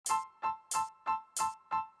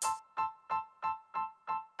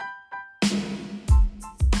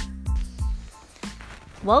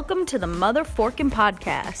Welcome to the Mother Forkin'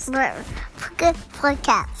 Podcast,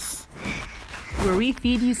 Podcast, where we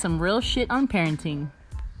feed you some real shit on parenting.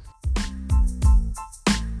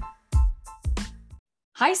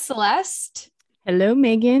 Hi, Celeste. Hello,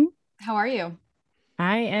 Megan. How are you?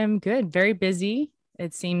 I am good. Very busy.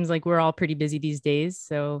 It seems like we're all pretty busy these days.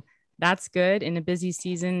 So that's good. In a busy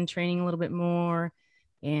season, training a little bit more.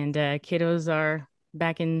 And kiddos are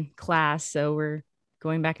back in class. So we're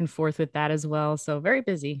going back and forth with that as well. So very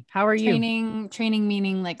busy. How are you? Training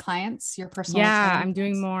meaning like clients, your personal Yeah, training I'm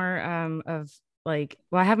doing more of like,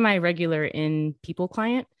 well, I have my regular in people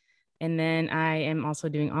client. And then I am also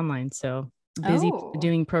doing online. So busy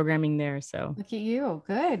doing programming there. So look at you.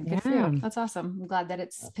 Good for you. That's awesome. I'm glad that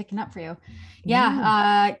it's picking up for you.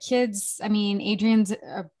 Kids, I mean, Adrian's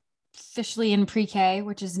officially in pre-K,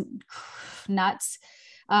 which is nuts.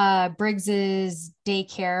 Briggs is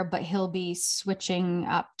daycare, but he'll be switching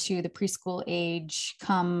up to the preschool age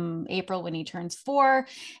come April when he turns 4.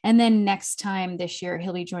 And then next time this year,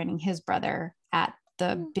 he'll be joining his brother at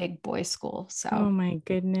the big boy school. So, oh my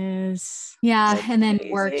goodness. Yeah. That's and then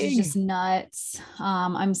amazing. Work is just nuts.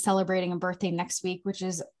 I'm celebrating a birthday next week, which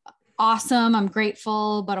is awesome. I'm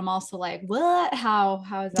grateful, but I'm also like, what? How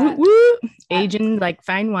is that? Woo, woo. Aging like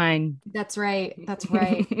fine wine. That's right.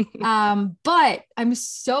 But I'm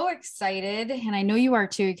so excited. And I know you are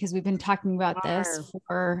too, because we've been talking about this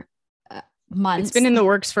for months. It's been in the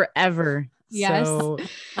works forever. Yes. So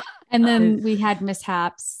and then we had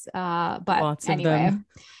mishaps, but lots anyway, of them.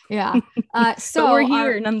 Yeah. So but we're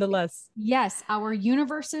here nonetheless. Yes. Our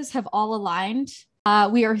universes have all aligned.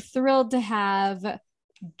 We are thrilled to have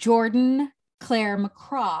Jordan Claire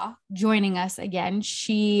McCraw joining us again.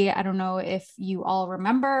 I don't know if you all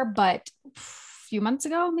remember, but a few months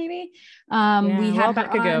ago, maybe, we had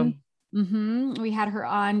her on. We had her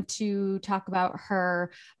on to talk about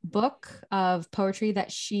her book of poetry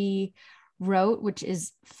that she wrote, which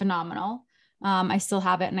is phenomenal. I still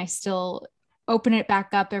have it, and I still open it back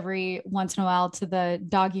up every once in a while to the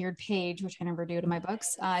dog-eared page, which I never do to my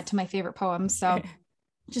books, to my favorite poems. So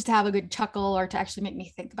just to have a good chuckle or to actually make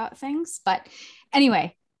me think about things. But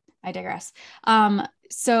anyway, I digress.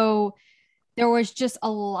 So there was just a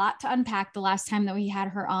lot to unpack the last time that we had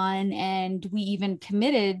her on, and we even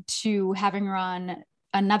committed to having her on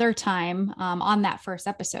another time on that first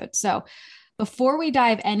episode. So before we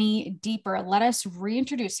dive any deeper, let us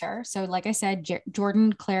reintroduce her. So like I said,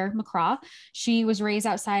 Jordan Claire McCraw, she was raised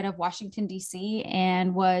outside of Washington, D.C.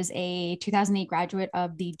 and was a 2008 graduate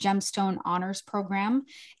of the Gemstone Honors Program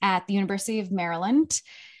at the University of Maryland.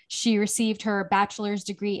 She received her bachelor's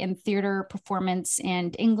degree in theater, performance,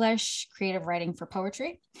 and English, creative writing for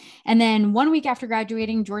poetry. And then 1 week after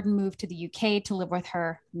graduating, Jordan moved to the UK to live with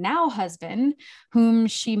her now husband, whom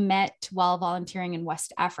she met while volunteering in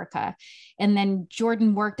West Africa. And then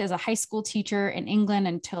Jordan worked as a high school teacher in England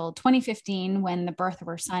until 2015, when the birth of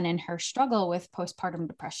her son and her struggle with postpartum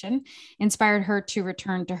depression inspired her to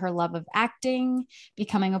return to her love of acting,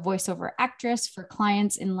 becoming a voiceover actress for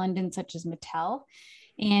clients in London, such as Mattel.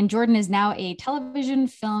 And Jordan is now a television,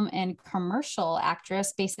 film, and commercial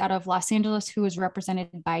actress based out of Los Angeles, who is represented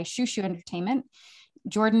by Shushu Entertainment.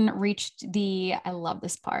 Jordan reached the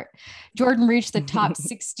top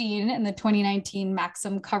 16 in the 2019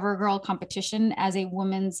 Maxim CoverGirl competition as a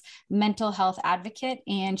women's mental health advocate.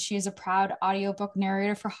 And she is a proud audiobook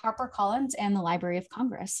narrator for HarperCollins and the Library of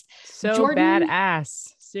Congress. So Jordan,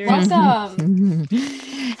 badass. Seriously. Welcome.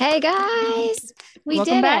 Hey guys,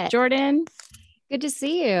 Welcome back, Jordan. Good to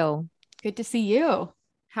see you. Good to see you.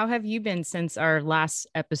 How have you been since our last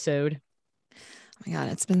episode? Oh my God,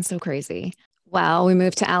 it's been so crazy. Well, we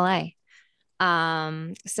moved to LA.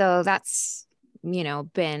 So that's,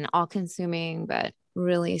 been all consuming, but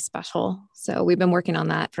really special. So we've been working on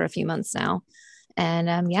that for a few months now. And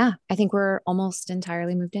I think we're almost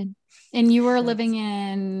entirely moved in. And you were living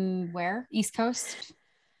in where? East Coast?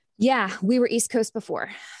 Yeah, we were East Coast before.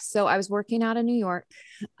 So I was working out of New York.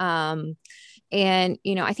 And,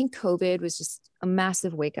 I think COVID was just a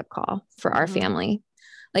massive wake-up call for our family.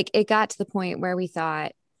 Like, it got to the point where we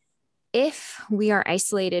thought, if we are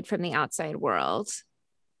isolated from the outside world,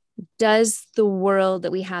 does the world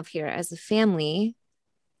that we have here as a family,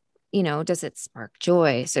 does it spark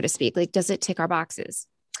joy, so to speak? Like, does it tick our boxes?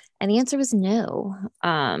 And the answer was no.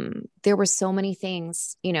 There were so many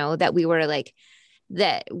things, that we were like,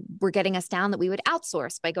 that were getting us down that we would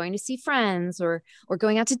outsource by going to see friends or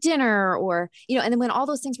going out to dinner and then when all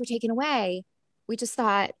those things were taken away, we just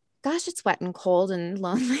thought, gosh, it's wet and cold and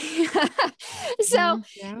lonely. So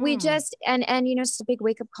we just, and just a big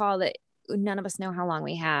wake up call that none of us know how long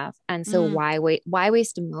we have. And so why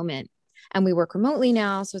waste a moment? And we work remotely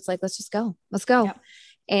now. So it's like, let's go. Yep.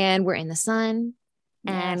 and we're in the sun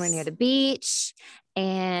and we're near Yes. the beach.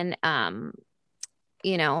 And,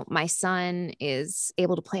 you know, my son is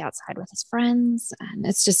able to play outside with his friends, and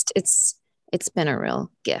it's been a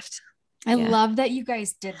real gift. I Yeah. love that you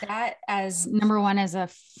guys did that as number one, as a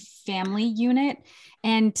family unit,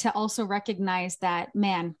 and to also recognize that,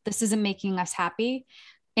 man, this isn't making us happy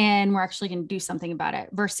and we're actually going to do something about it.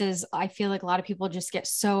 Versus I feel like a lot of people just get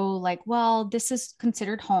so like, well, this is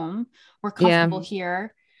considered home. We're comfortable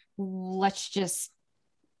here. Let's just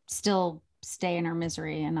still stay in our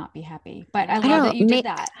misery and not be happy. But I love that you did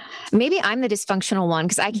that. Maybe I'm the dysfunctional one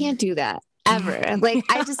because I can't do that ever. Like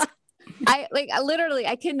I literally,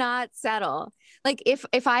 I cannot settle. Like if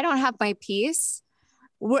I don't have my peace,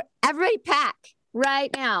 everybody pack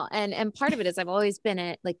right now. And part of it is I've always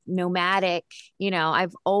been like nomadic, you know,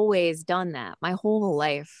 I've always done that my whole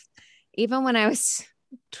life. Even when I was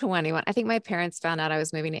 21, I think my parents found out I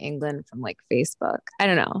was moving to England from like Facebook. I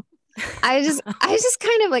don't know. I just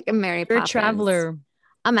kind of like a Mary You're a Poppins. traveler.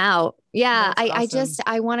 I'm out. Yeah. That's awesome.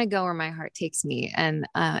 I want to go where my heart takes me. And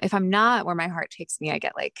if I'm not where my heart takes me, I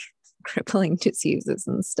get like crippling diseases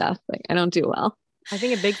and stuff. Like I don't do well. I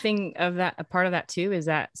think a big thing of that, a part of that too, is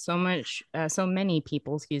that so many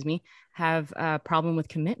people, have a problem with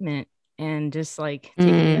commitment and just like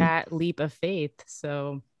taking that leap of faith.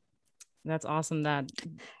 So that's awesome. That's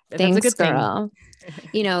Thanks, a good girl. thing.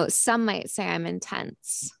 You know, some might say I'm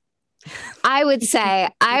intense. I would say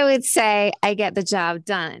I get the job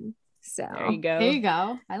done. So There you go. There you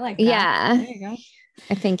go. I like that. Yeah. There you go.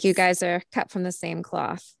 I think you guys are cut from the same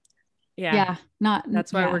cloth. Yeah.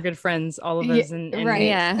 That's why we're good friends, all of us. And right.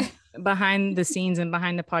 Yeah. behind the scenes and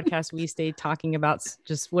behind the podcast, we stay talking about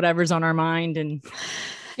just whatever's on our mind and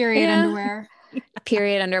Period underwear.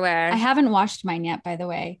 Period underwear. I haven't washed mine yet, by the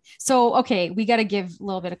way. So, okay, we got to give a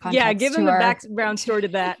little bit of context. yeah, give them the background story to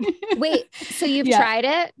that. Wait, so you've tried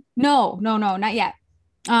it? No, not yet.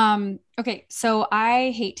 Okay, so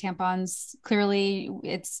I hate tampons. Clearly,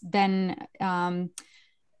 it's been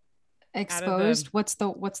exposed. What's the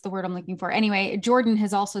word I'm looking for? Anyway, Jordan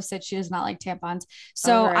has also said she does not like tampons.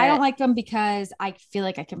 So I don't like them because I feel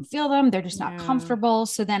like I can feel them. They're just not comfortable.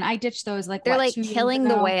 So then I ditched those like they're like killing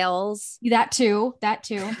the whales. That too.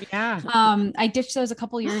 Yeah. I ditched those a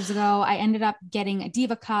couple years ago. I ended up getting a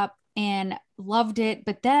Diva Cup and loved it.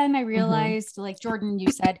 But then I realized, like Jordan,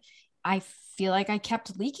 you said, I feel like I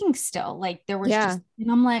kept leaking still. Like there was just,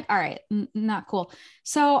 and I'm like, all right, not cool.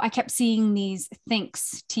 So I kept seeing these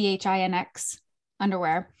Thinx, THINX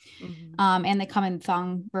underwear. And they come in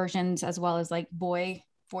thong versions as well as like boy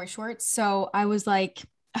shorts. So I was like,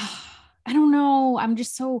 oh, I don't know. I'm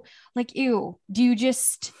just so like, ew. Do you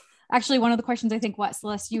just actually, one of the questions I think what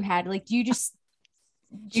Celeste you had, like, do you just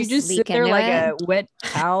sit there like a wet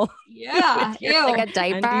towel? Yeah. Like a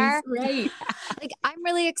diaper. Right. Like I'm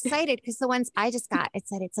really excited because the ones I just got, it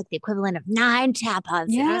said it's like the equivalent of 9 tampons.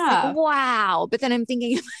 Yeah. And I was like, wow. But then I'm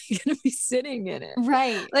thinking, am I going to be sitting in it?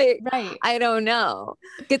 Right. Like, right. I don't know.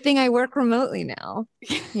 Good thing I work remotely now.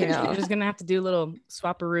 You know, You're just going to have to do a little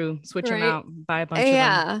swapperoo, switch them out, buy a bunch of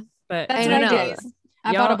them. But that's what I did.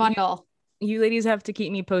 I bought a bundle. You ladies have to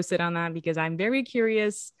keep me posted on that because I'm very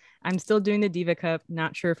curious. I'm still doing the Diva Cup.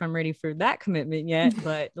 Not sure if I'm ready for that commitment yet,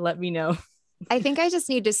 but let me know. I think I just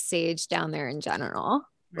need to sage down there in general.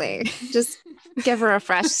 Like just give her a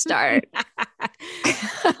fresh start.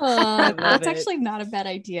 That's actually not a bad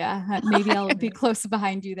idea. Maybe I'll be close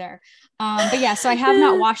behind you there. But yeah, so I have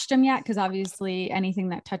not washed them yet because obviously anything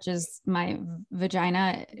that touches my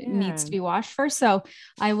vagina needs to be washed first. So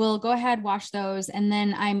I will go ahead, wash those. And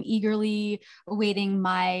then I'm eagerly awaiting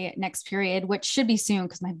my next period, which should be soon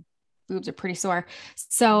because my boobs are pretty sore.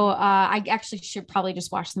 So I actually should probably just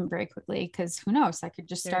wash them very quickly because who knows, I could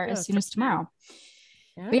just start as soon as tomorrow.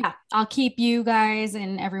 But yeah, I'll keep you guys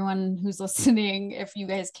and everyone who's listening, if you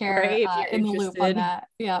guys care, in the loop on that.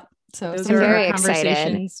 Yeah. So those I'm are very our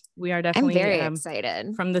conversations. Excited. We are definitely I'm very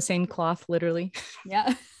excited. From the same cloth, literally.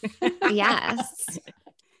 Yeah. Yes.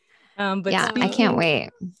 But yeah, I can't wait.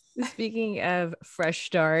 Speaking of fresh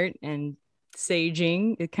start and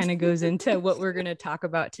saging, it kind of goes into what we're going to talk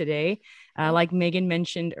about today. Like Megan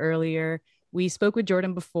mentioned earlier, we spoke with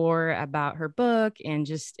Jordan before about her book and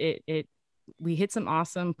just we hit some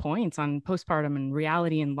awesome points on postpartum and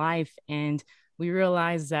reality in life. And we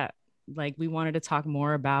realized that like we wanted to talk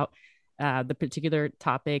more about the particular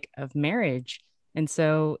topic of marriage. And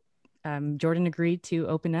so Jordan agreed to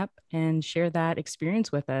open up and share that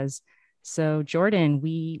experience with us. So Jordan,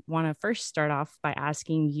 we want to first start off by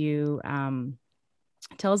asking you,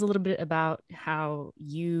 tell us a little bit about how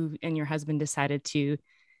you and your husband decided to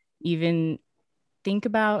even think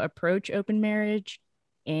about approach open marriage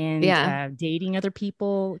and Yeah. dating other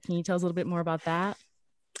people. Can you tell us a little bit more about that?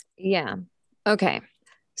 Yeah. Okay.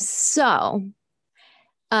 So,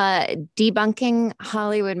 debunking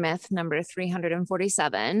Hollywood myth number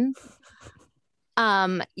 347.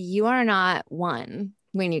 You are not one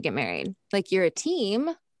when you get married. Like, you're a team,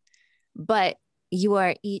 but you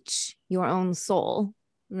are each your own soul,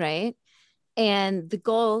 right? And the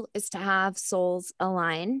goal is to have souls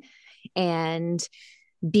align and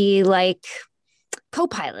be like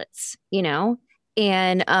co-pilots, you know?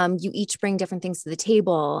 And you each bring different things to the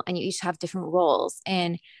table, and you each have different roles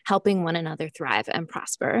in helping one another thrive and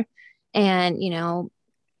prosper. And, you know,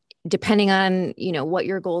 depending on, you know, what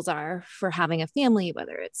your goals are for having a family,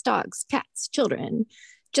 whether it's dogs, cats, children,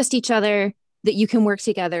 just each other, that you can work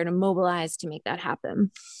together to mobilize to make that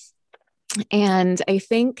happen. And I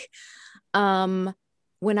think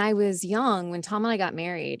when I was young, when Tom and I got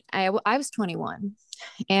married, I was 21.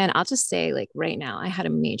 And I'll just say, like, right now, I had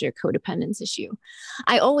a major codependence issue.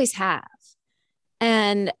 I always have.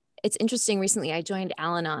 And it's interesting. Recently, I joined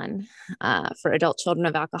Al-Anon for adult children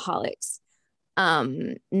of alcoholics.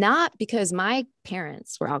 Not because my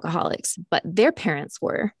parents were alcoholics, but their parents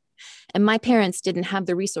were. And my parents didn't have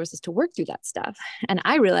the resources to work through that stuff. And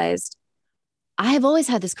I realized I have always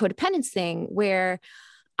had this codependence thing where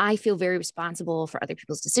I feel very responsible for other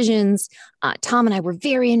people's decisions. Tom and I were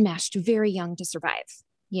very enmeshed, very young to survive.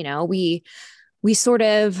 You know, we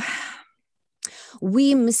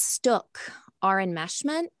mistook our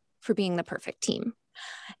enmeshment for being the perfect team.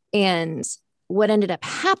 And what ended up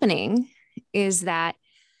happening is that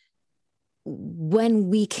when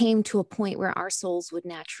we came to a point where our souls would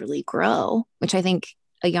naturally grow, which I think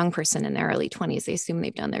a young person in their early 20s, they assume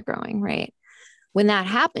they've done their growing, right? When that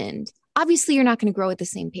happened, obviously you're not going to grow at the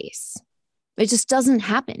same pace. It just doesn't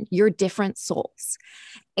happen. You're different souls.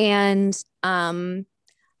 And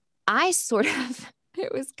I sort of,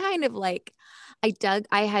 it was kind of like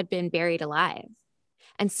I had been buried alive.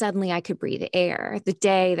 And suddenly I could breathe air the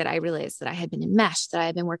day that I realized that I had been enmeshed, that I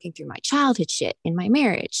had been working through my childhood shit in my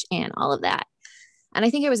marriage and all of that. And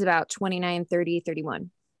I think it was about 29, 30,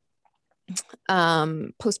 31,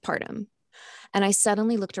 postpartum. And I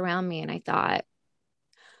suddenly looked around me and I thought,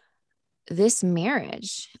 this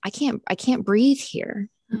marriage, I can't breathe here.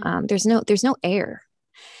 There's no air.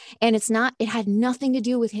 And it had nothing to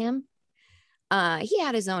do with him. He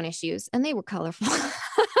had his own issues and they were colorful.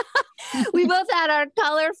 We both had our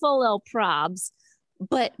colorful little probs,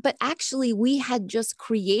 but actually we had just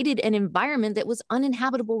created an environment that was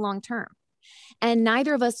uninhabitable long term. And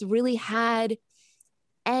neither of us really had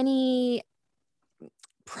any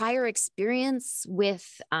prior experience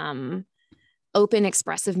with open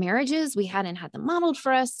expressive marriages. We hadn't had them modeled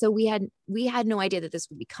for us. So we had no idea that this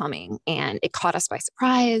would be coming, and it caught us by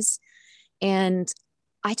surprise. And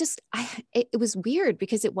it was weird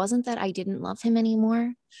because it wasn't that I didn't love him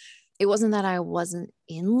anymore. It wasn't that I wasn't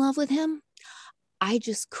in love with him. I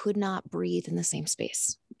just could not breathe in the same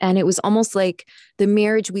space. And it was almost like the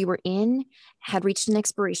marriage we were in had reached an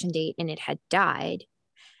expiration date and it had died.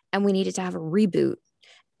 And we needed to have a reboot.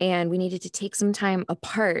 And we needed to take some time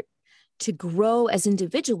apart to grow as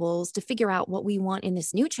individuals, to figure out what we want in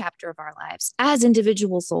this new chapter of our lives as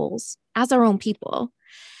individual souls, as our own people,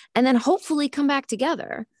 and then hopefully come back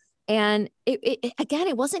together. And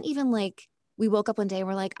it wasn't even like we woke up one day and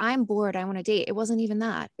we're like, I'm bored, I want to date. It wasn't even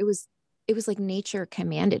that. It was like nature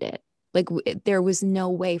commanded it. Like there was no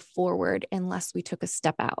way forward unless we took a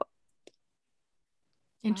step out.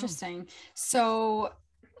 Interesting. So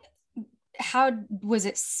how was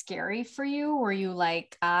it scary for you? Were you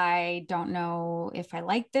like, I don't know if I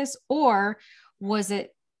like this? Or was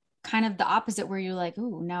it kind of the opposite where you're like,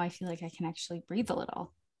 oh, now I feel like I can actually breathe a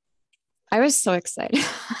little? I was so excited.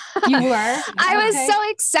 You were? I was so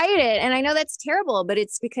excited. And I know that's terrible, but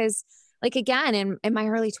it's because, like, again, in my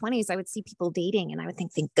early 20s, I would see people dating and I would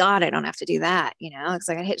think, thank God I don't have to do that. You know, it's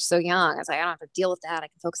like I hit so young. I was like, I don't have to deal with that. I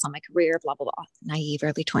can focus on my career, blah, blah, blah. Naive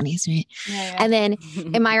early 20s, right? Yeah. And then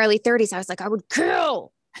in my early 30s, I was like, I would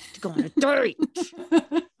kill to go on a date.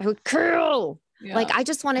 I would kill. Yeah. Like, I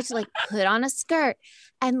just wanted to like put on a skirt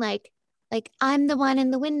and like I'm the one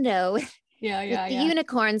in the window. Yeah. The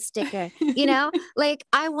unicorn sticker, you know, like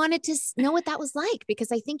I wanted to know what that was like,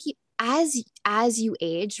 because I think as you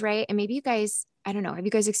age, right? And maybe you guys, I don't know, have you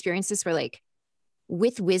guys experienced this where like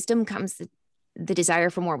with wisdom comes the desire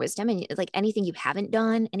for more wisdom, and like anything you haven't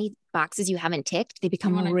done, any boxes you haven't ticked, they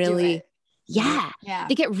become really,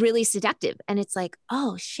 they get really seductive. And it's like,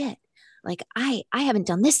 oh shit, like I haven't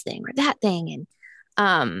done this thing or that thing.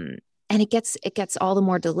 And it gets all the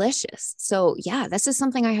more delicious. So yeah, this is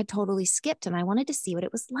something I had totally skipped, and I wanted to see what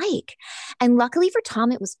it was like. And luckily for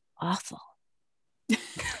Tom, it was awful.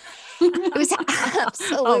 It was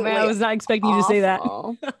absolutely Oh man, I was not expecting you to say that.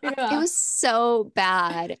 awful. Yeah. It was so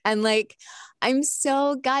bad. And like, I'm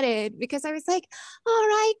so gutted because I was like, all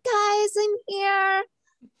right, guys, I'm here.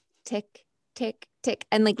 Tick, tick, tick.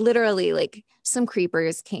 And like literally like some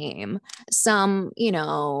creepers came, some,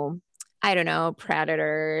 I don't know,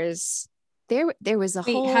 predators. There was a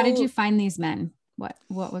Wait, whole how did you find these men?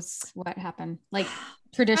 What happened? Like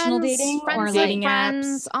traditional dating or like dating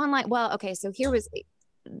friends apps? online? Well, okay, so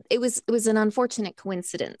it was an unfortunate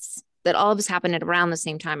coincidence that all of this happened at around the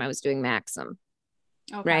same time I was doing Maxim,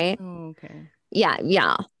 okay. right? Oh, okay.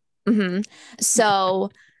 Yeah.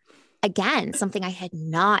 So again, something I had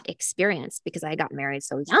not experienced because I got married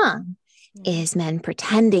so young is men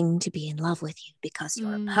pretending to be in love with you because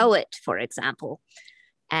you're a poet, for example,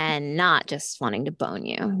 and not just wanting to bone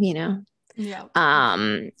you, Yeah.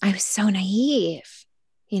 I was so naive,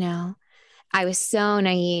 I was so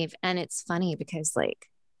naive. And it's funny because like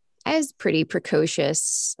I was pretty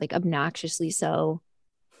precocious, like obnoxiously so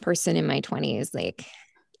person in my 20s. Like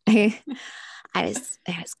I was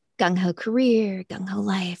gung-ho career, gung-ho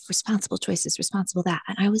life, responsible choices, responsible that.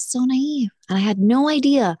 And I was so naive and I had no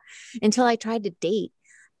idea until I tried to date.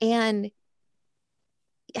 And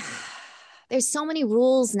there's so many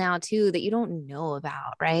rules now too that you don't know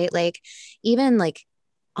about, right? Like even like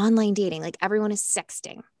online dating, like everyone is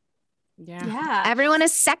sexting. Yeah. Everyone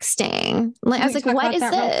is sexting. Like, I was like, what is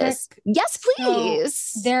this? Yes, please.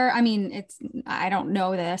 So I don't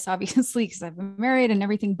know this obviously because I've been married and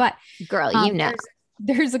everything, but girl,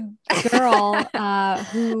 there's a girl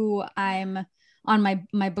who I'm on my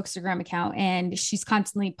Bookstagram account, and she's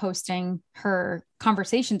constantly posting her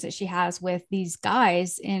conversations that she has with these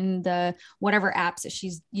guys in the whatever apps that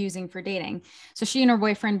she's using for dating. So she and her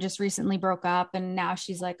boyfriend just recently broke up, and now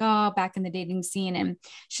she's like, oh, back in the dating scene, and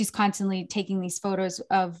she's constantly taking these photos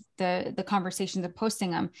of the conversations and posting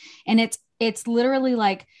them. And it's literally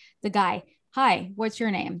like the guy, hi, what's your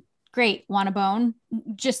name? Great, want a bone?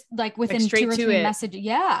 Just like within straight 2 or to 3 it. messages.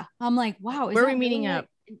 Yeah, I'm like, wow. Where are we meeting up?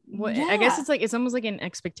 Yeah. I guess it's almost like an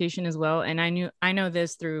expectation as well. And I know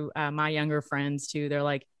this through my younger friends too. They're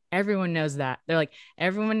like, everyone knows that. They're like,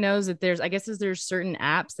 everyone knows that there's certain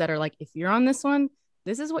apps that are like, if you're on this one,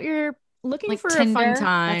 this is what you're looking like for. Tinder, a fun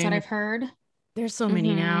time. That's what I've heard. There's so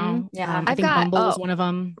many now. Yeah. I think Bumble is one of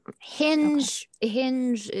them. Hinge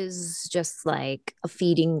is just like a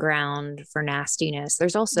feeding ground for nastiness.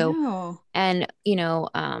 There's also and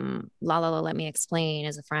Lala Let Me Explain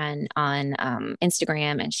is a friend on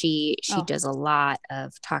Instagram, and she does a lot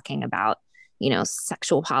of talking about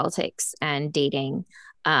sexual politics and dating,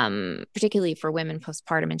 particularly for women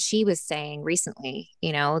postpartum. And she was saying recently,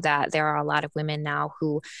 that there are a lot of women now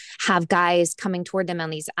who have guys coming toward them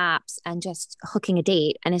on these apps and just hooking a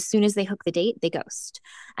date. And as soon as they hook the date, they ghost.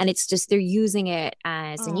 And it's just, they're using it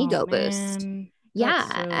as an ego boost. Yeah.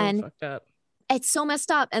 So and fucked up. It's so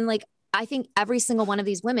messed up. And like, I think every single one of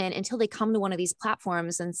these women, until they come to one of these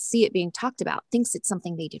platforms and see it being talked about, thinks it's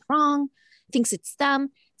something they did wrong, thinks it's them,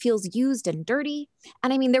 feels used and dirty.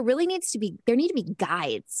 And I mean, there need to be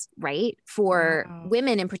guides, right? For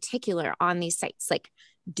women in particular on these sites. Like,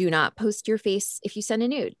 do not post your face. If you send a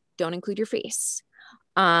nude, don't include your face.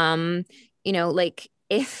 Like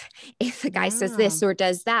if a guy says this or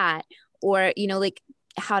does that, or, like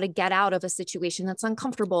how to get out of a situation that's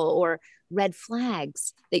uncomfortable, or red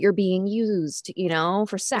flags that you're being used,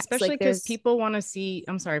 for sex. Especially because people want to see,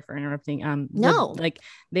 I'm sorry for interrupting. No.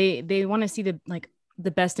 They want to see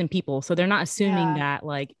the best in people. So they're not assuming that,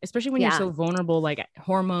 like, especially when you're so vulnerable, like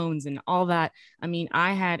hormones and all that. I mean,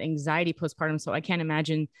 I had anxiety postpartum, so I can't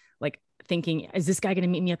imagine like thinking, is this guy going to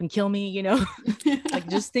meet me up and kill me? Like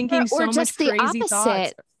just thinking so much crazy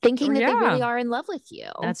thoughts. Thinking that they really are in love with you.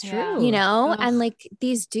 That's true. And like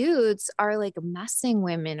these dudes are like messing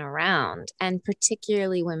women around, and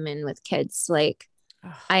particularly women with kids. Like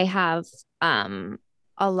I have a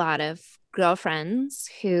lot of girlfriends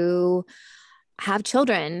who have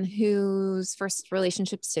children whose first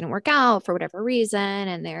relationships didn't work out for whatever reason,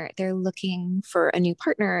 and they're looking for a new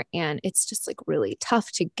partner, and it's just like really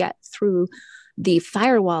tough to get through the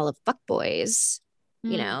firewall of fuckboys,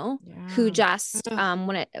 who just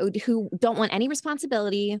who don't want any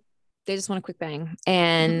responsibility. They just want a quick bang,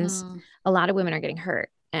 and a lot of women are getting hurt.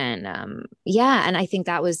 And and I think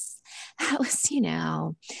that was part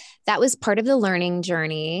of the learning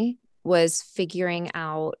journey, was figuring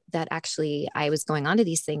out that actually I was going on to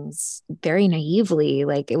these things very naively.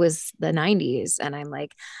 Like it was the 90s. And I'm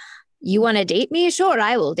like, you want to date me? Sure,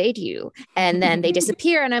 I will date you. And then they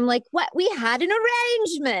disappear. And I'm like, what? We had an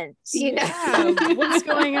arrangement. You know? Yeah, what's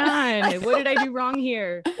going on? What did I do wrong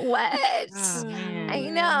here? What? Oh, man. I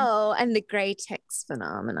know. And the gray ticks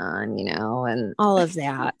phenomenon, you know, and all of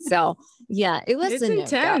that. So yeah, it was It's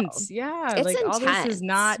intense. Yeah. It's like intense. all this is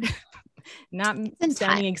not It's sounding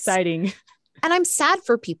intense. exciting. And I'm sad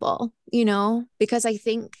for people, you know, because I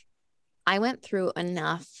think I went through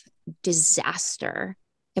enough disaster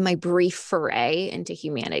in my brief foray into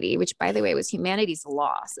humanity, which by the way was humanity's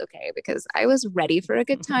loss. Okay. Because I was ready for a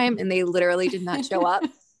good time and they literally did not show up.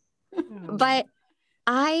 But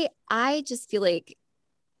I just feel like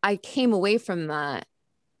I came away from that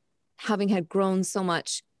having had grown so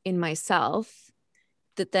much in myself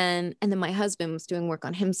that then my husband was doing work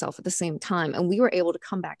on himself at the same time. And we were able to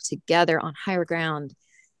come back together on higher ground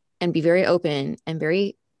and be very open and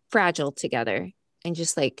very fragile together and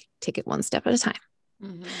just like take it one step at a time.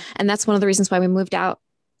 Mm-hmm. And that's one of the reasons why we moved out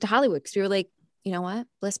to Hollywood. Cause we were like, you know what?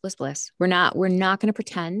 Bliss, bliss, bliss. We're not going to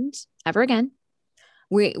pretend ever again.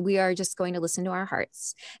 We are just going to listen to our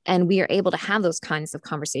hearts, and we are able to have those kinds of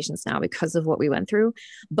conversations now because of what we went through.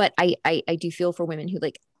 But I do feel for women who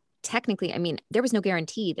like, technically, I mean, there was no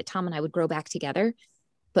guarantee that Tom and I would grow back together,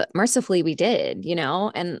 but mercifully we did, you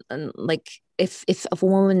know, and like if a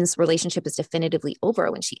woman's relationship is definitively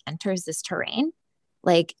over when she enters this terrain,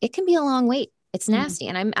 like it can be a long wait. It's nasty.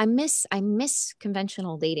 And I miss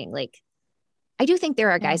conventional dating. Like I do think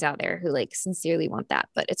there are guys out there who like sincerely want that,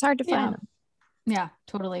 but it's hard to find them. Yeah,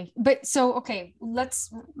 totally. But so, okay,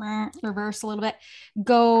 let's reverse a little bit.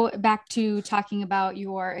 Go back to talking about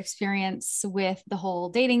your experience with the whole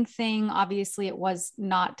dating thing. Obviously, it was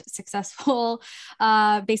not successful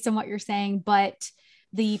based on what you're saying, but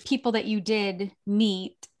the people that you did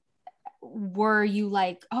meet, were you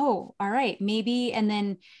like, oh, all right, maybe? And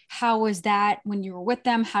then how was that when you were with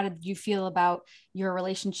them? How did you feel about your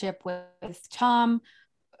relationship with Tom?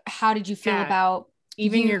 How did you feel about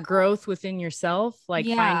even your growth within yourself, like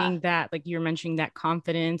finding that, like you were mentioning, that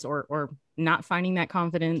confidence or not finding that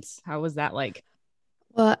confidence? How was that like?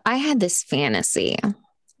 Well, I had this fantasy,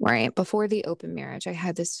 right? Before the open marriage, I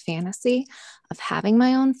had this fantasy of having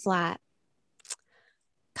my own flat,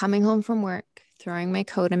 coming home from work, throwing my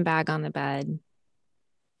coat and bag on the bed,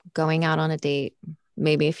 going out on a date,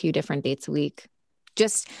 maybe a few different dates a week,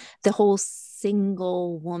 just the whole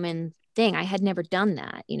single woman thing. I had never done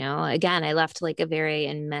that. You know, again, I left like a very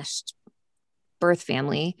enmeshed birth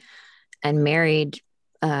family and married,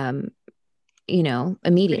 you know,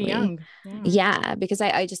 immediately. Pretty young. Yeah. Because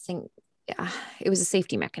I just think it was a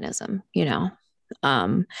safety mechanism, you know.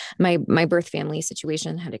 My birth family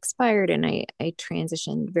situation had expired and I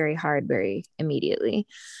transitioned very hard, very immediately.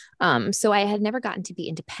 So I had never gotten to be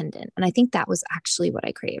independent. And I think that was actually what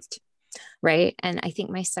I craved. Right. And I think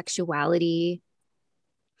my sexuality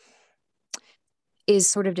is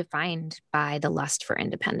sort of defined by the lust for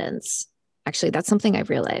independence. Actually, that's something I've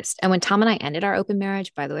realized. And when Tom and I ended our open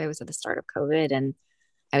marriage, by the way, it was at the start of COVID. And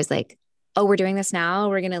I was like, oh, we're doing this now.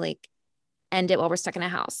 We're going to like end it while we're stuck in a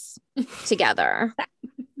house together.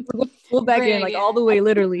 Pull back in like all the way,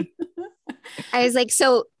 literally. I was like,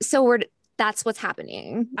 so that's what's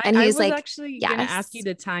happening. And I he's was like, actually yes. gonna ask you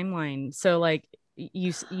the timeline. So like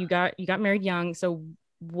you got married young. So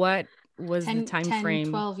what was the time frame?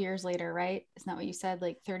 12 years later, right? Isn't that what you said?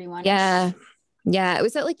 Like 31. Yeah. It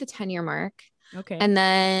was at like the 10-year mark. Okay. And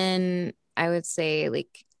then I would say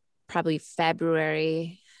like probably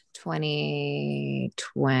February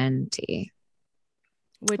 2020,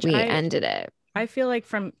 which we ended it. I feel like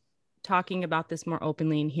from talking about this more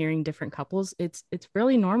openly and hearing different couples, it's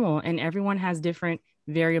really normal, and everyone has different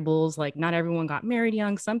variables. Like not everyone got married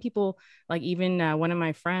young. Some people, like even one of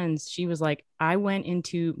my friends, she was like, I went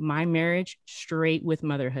into my marriage straight with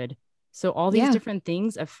motherhood. So all these different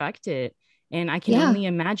things affect it. And I can only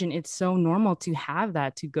imagine it's so normal to have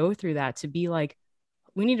that, to go through that, to be like,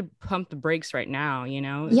 we need to pump the brakes right now, you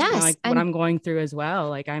know? It's kind of like what I'm going through as well.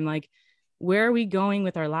 Like, I'm like, where are we going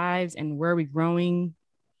with our lives and where are we growing?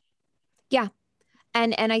 Yeah.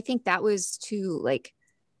 And I think that was too, like,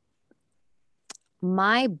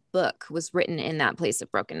 my book was written in that place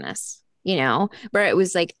of brokenness, you know, where it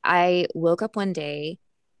was like, I woke up one day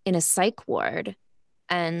in a psych ward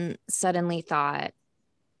and suddenly thought,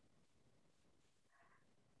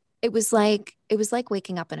 it was like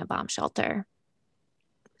waking up in a bomb shelter.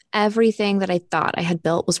 Everything that I thought I had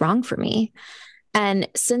built was wrong for me. And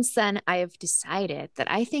since then, I have decided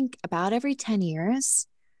that I think about every 10 years,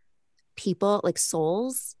 people, like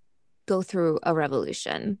souls, go through a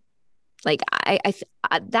revolution. Like I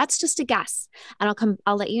that's just a guess. And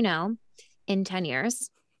I'll let you know in 10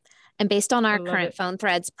 years. And based on I our love current it. phone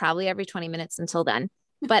threads, probably every 20 minutes until then.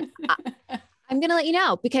 But I'm going to let you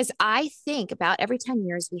know, because I think about every 10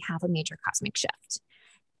 years, we have a major cosmic shift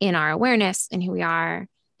in our awareness and who we are,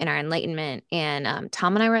 in our enlightenment. And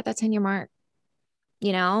Tom and I were at that 10-year mark,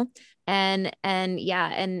 you know, and yeah.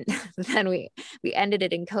 And then we ended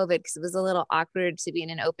it in COVID because it was a little awkward to be in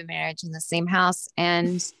an open marriage in the same house.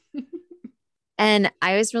 And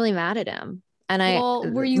I was really mad at him. And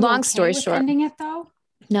Well, were you long okay story with short, ending it though?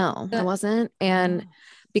 no, I wasn't. And Oh,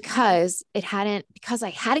 because I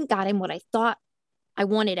hadn't gotten what I thought I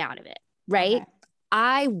wanted out of it, right? okay.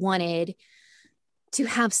 I wanted to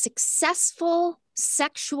have successful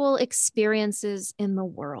sexual experiences in the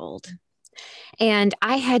world. And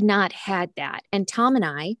I had not had that. And Tom and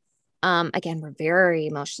I, again, were very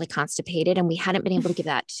emotionally constipated, and we hadn't been able to give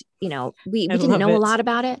that, we I didn't love know a it. lot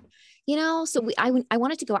about it, so I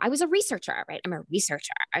wanted to go. I was a researcher, right? I'm a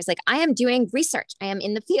researcher. I was like, I am doing research. I am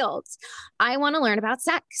in the fields. I want to learn about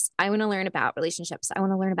sex. I want to learn about relationships. I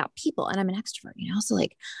want to learn about people. And I'm an extrovert, so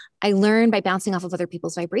like I learned by bouncing off of other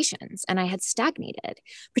people's vibrations, and I had stagnated,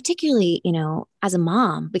 particularly, as a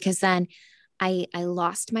mom, because then I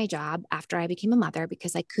lost my job after I became a mother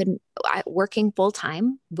because working full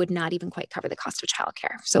time would not even quite cover the cost of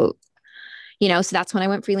childcare. So, so that's when I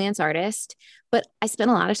went freelance artist, but I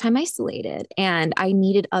spent a lot of time isolated, and I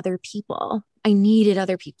needed other people.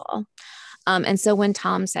 And so when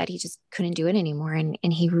Tom said he just couldn't do it anymore, and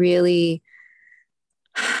he really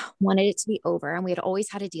wanted it to be over, and we had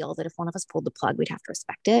always had a deal that if one of us pulled the plug, we'd have to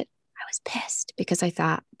respect it. I was pissed because I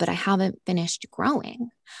thought, but I haven't finished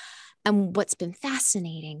growing. And what's been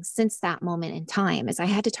fascinating since that moment in time is I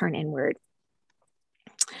had to turn inward.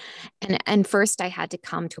 And first I had to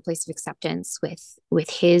come to a place of acceptance with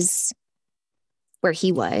his, where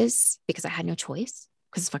he was, because I had no choice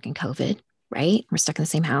because it's fucking COVID, right? We're stuck in the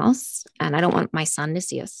same house, and I don't want my son to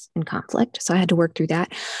see us in conflict. So I had to work through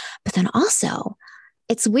that. But then also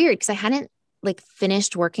it's weird because I hadn't like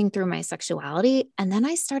finished working through my sexuality. And then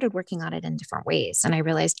I started working on it in different ways. And I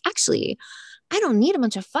realized, actually, I don't need a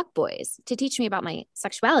bunch of fuckboys to teach me about my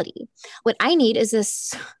sexuality. What I need is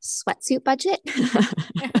this sweatsuit budget.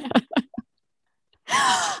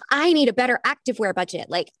 I need a better activewear budget.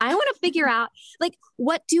 Like, I want to figure out, like,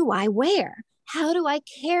 what do I wear? How do I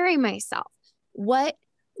carry myself? What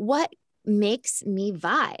makes me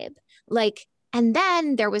vibe? Like, and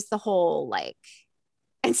then there was the whole like,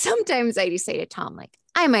 and sometimes I do say to Tom, like,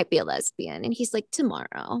 I might be a lesbian. And he's like,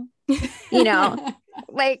 tomorrow,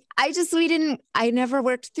 like I never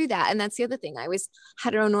worked through that. And that's the other thing. I was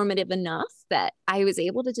heteronormative enough that I was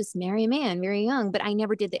able to just marry a man very young, but I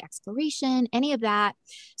never did the exploration, any of that.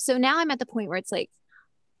 So now I'm at the point where it's like,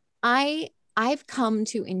 I've come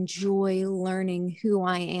to enjoy learning who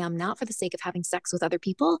I am, not for the sake of having sex with other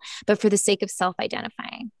people, but for the sake of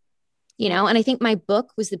self-identifying, and I think my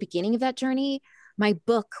book was the beginning of that journey. My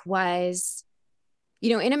book was,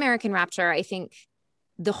 in American Rapture, I think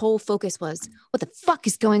the whole focus was, what the fuck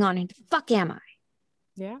is going on? Who the fuck am I?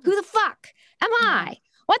 Yeah. Who the fuck am I?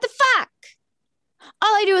 What the fuck?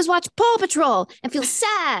 All I do is watch Paw Patrol and feel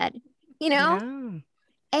sad, Yeah.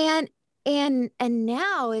 And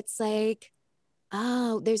now it's like,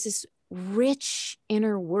 oh, there's this rich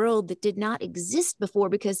inner world that did not exist before,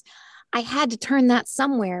 because I had to turn that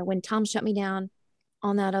somewhere when Tom shut me down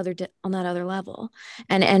on that other level.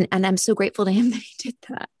 And I'm so grateful to him that he did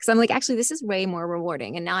that. Cause I'm like, actually, this is way more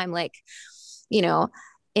rewarding. And now I'm like, in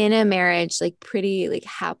a marriage, like pretty, like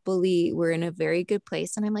happily, we're in a very good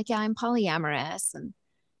place. And I'm like, yeah, I'm polyamorous, and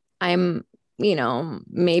I'm,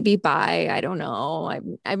 maybe bi, I don't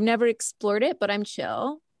know. I've never explored it, but I'm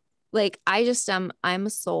chill. Like, I'm a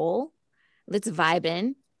soul that's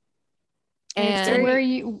vibing. And so And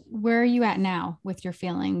where are you at now with your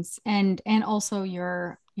feelings, and also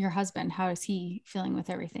your husband? How is he feeling with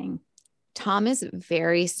everything? Tom is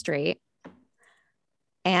very straight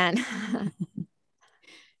and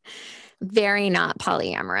very not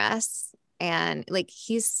polyamorous. And like,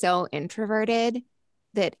 he's so introverted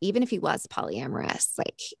that even if he was polyamorous,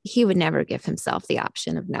 like he would never give himself the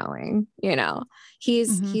option of knowing, Tom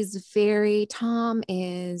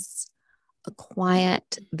is a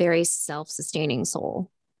quiet, very self-sustaining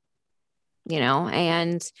soul,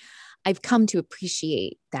 and I've come to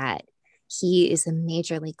appreciate that he is a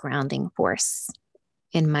majorly grounding force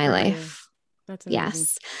in my life. That's amazing.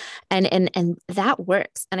 Yes. And that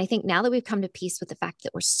works. And I think now that we've come to peace with the fact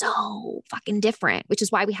that we're so fucking different, which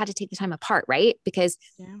is why we had to take the time apart, right? Because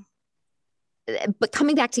but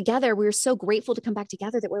coming back together, we were so grateful to come back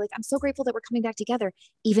together that we're like, I'm so grateful that we're coming back together,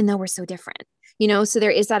 even though we're so different, so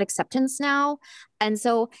there is that acceptance now. And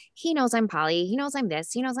so he knows I'm poly, he knows I'm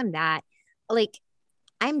this, he knows I'm that. Like,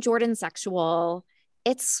 I'm Jordan sexual.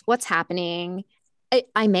 It's what's happening.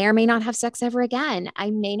 I may or may not have sex ever again.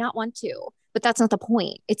 I may not want to, but that's not the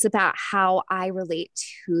point. It's about how I relate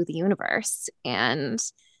to the universe. And,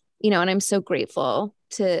 and I'm so grateful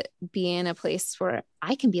to be in a place where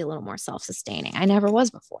I can be a little more self-sustaining. I never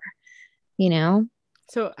was before, you know?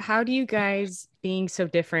 So how do you guys, being so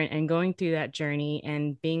different and going through that journey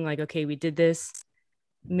and being like, okay, we did this,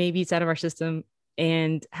 maybe it's out of our system,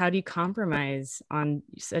 and how do you compromise on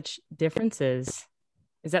such differences?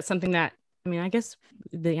 Is that something that, I mean, I guess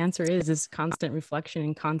the answer is constant reflection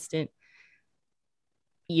and constant,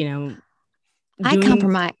 I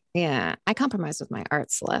compromise. Yeah. I compromise with my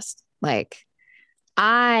art, Celeste. Like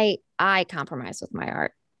I compromise with my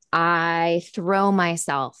art. I throw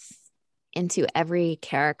myself into every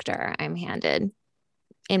character I'm handed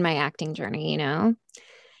in my acting journey,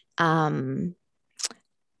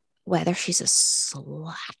 whether she's a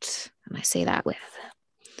slut, and I say that with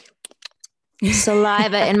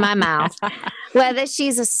saliva in my mouth, whether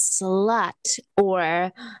she's a slut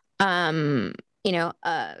or,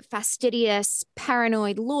 a fastidious,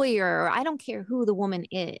 paranoid lawyer, I don't care who the woman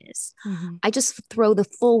is. Mm-hmm. I just throw the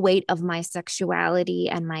full weight of my sexuality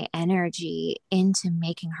and my energy into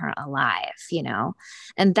making her alive,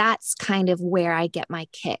 and that's kind of where I get my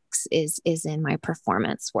kicks is in my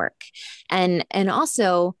performance work. And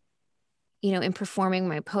also, in performing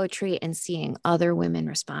my poetry and seeing other women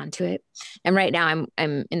respond to it. And right now I'm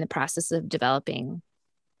in the process of developing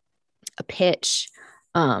a pitch.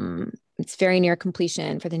 It's very near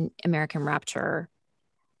completion for the American Rapture.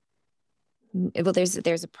 Well, there's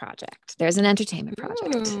a project. There's an entertainment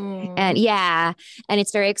project. Ooh. And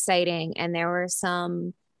it's very exciting. And there were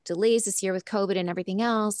some delays this year with COVID and everything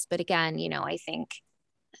else. But again, I think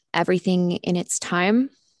everything in its time.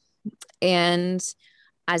 And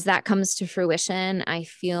as that comes to fruition, I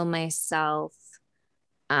feel myself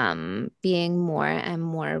being more and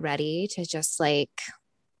more ready to just like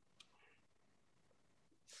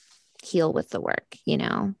heal with the work.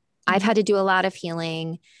 I've had to do a lot of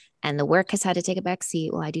healing and the work has had to take a back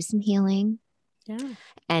seat while I do some healing. Yeah.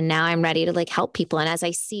 And now I'm ready to like help people. And as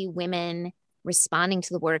I see women responding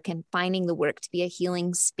to the work and finding the work to be a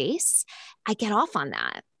healing space, I get off on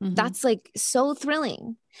that. Mm-hmm. That's like so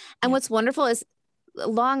thrilling. And what's wonderful is, a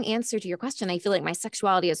long answer to your question, I feel like my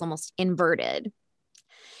sexuality is almost inverted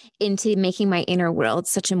into making my inner world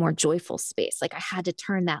such a more joyful space. Like I had to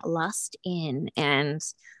turn that lust in and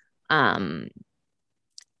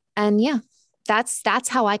yeah, that's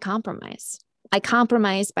how I compromise. I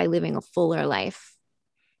compromise by living a fuller life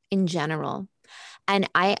in general. And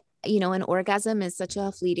an orgasm is such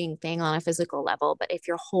a fleeting thing on a physical level, but if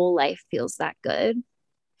your whole life feels that good,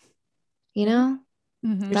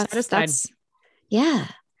 Mm-hmm. that's yeah,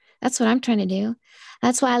 that's what I'm trying to do.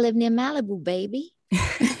 That's why I live near Malibu, baby.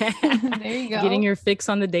 There you go. Getting your fix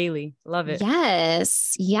on the daily. Love it.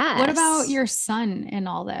 Yes. What about your son in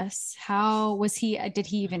all this? How was he? Did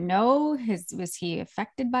he even know? Was he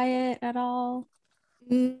affected by it at all?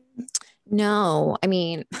 No, I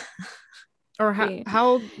mean, or how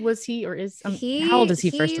old was he, or is how old is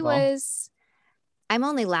he first of all? I'm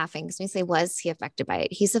only laughing because when you say was he affected by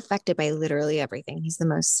it, he's affected by literally everything. He's the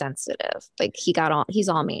most sensitive. Like he's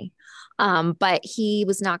all me. But he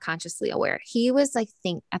was not consciously aware. He was, I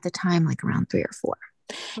think at the time, like around 3 or 4.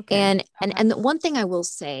 Okay. And the one thing I will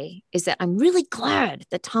say is that I'm really glad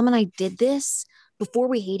that Tom and I did this before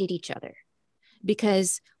we hated each other,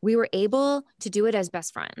 because we were able to do it as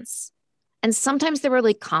best friends. And sometimes there were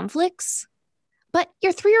like conflicts, but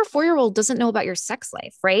your 3 or 4-year-old doesn't know about your sex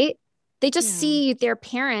life, right? They just see their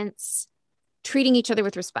parents treating each other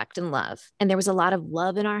with respect and love. And there was a lot of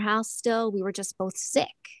love in our house still. We were just both sick.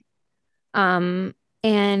 And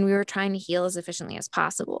we were trying to heal as efficiently as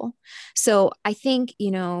possible. So I think,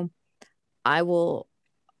 I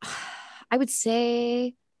would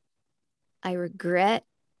say I regret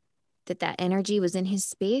that energy was in his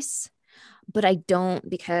space, but I don't,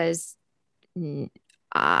 because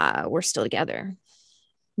we're still together,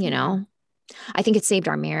 I think it saved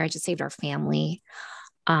our marriage. It saved our family.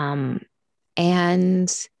 And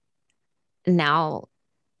now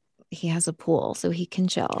he has a pool so he can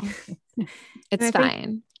chill. It's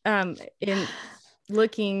fine. In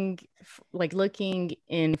looking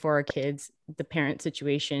in for our kids, the parent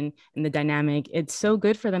situation and the dynamic, it's so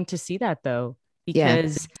good for them to see that though,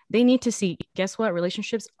 because they need to see, guess what?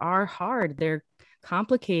 Relationships are hard. They're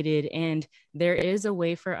complicated. And there is a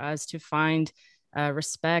way for us to find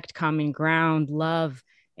respect, common ground, love.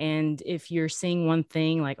 And if you're seeing one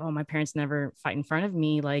thing like, oh, my parents never fight in front of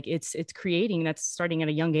me, like it's creating, that's starting at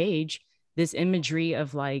a young age, this imagery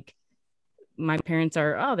of like my parents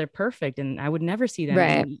are, oh, they're perfect, and I would never see them.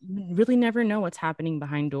 Right. And you really never know what's happening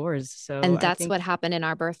behind doors. So And I that's think, what happened in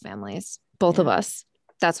our birth families, both of us.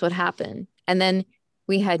 That's what happened. And then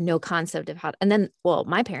we had no concept of how, and then, well,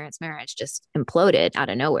 my parents' marriage just imploded out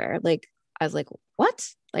of nowhere. Like, I was like, what?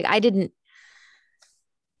 Like, I didn't,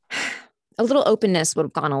 a little openness would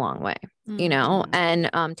have gone a long way, you know? And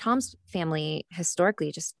Tom's family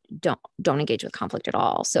historically just don't engage with conflict at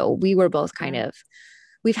all. So we were both kind of,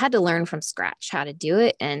 we've had to learn from scratch how to do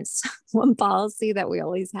it. And one policy that we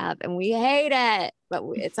always have, and we hate it, but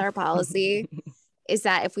it's our policy, is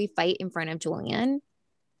that if we fight in front of Julian,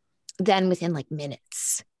 then within like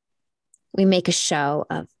minutes, we make a show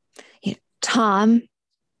of, you know, Tom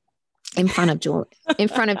in front of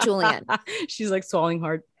Julian. She's like swallowing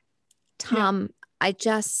hard. Tom, I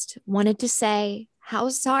just wanted to say how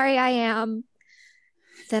sorry I am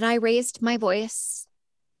that I raised my voice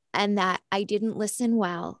and that I didn't listen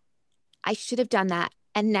well. I should have done that.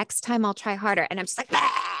 And next time I'll try harder. And I'm just like,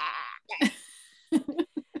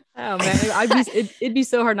 oh man, it'd be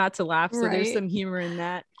so hard not to laugh. So there's some humor in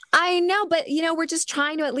that. I know, but you know, we're just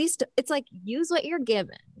trying to at least, it's like, use what you're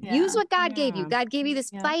given. Use what God gave you. God gave you this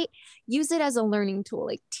fight. Use it as a learning tool.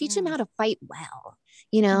 Like teach him how to fight well,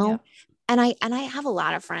 you know? And I have a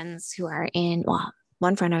lot of friends who are in, well,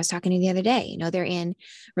 one friend I was talking to the other day, you know, they're in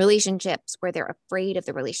relationships where they're afraid of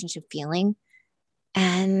the relationship feeling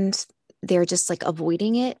and they're just like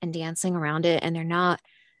avoiding it and dancing around it. And they're not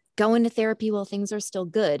going to therapy while things are still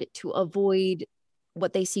good to avoid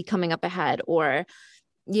what they see coming up ahead, or,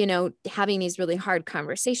 you know, having these really hard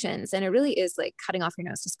conversations. And it really is like cutting off your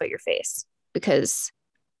nose to spite your face, because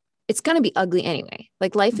it's going to be ugly anyway.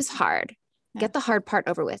 Like life is hard. Get the hard part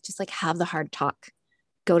over with. Just like have the hard talk.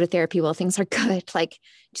 Go to therapy while things are good. Like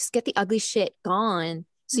just get the ugly shit gone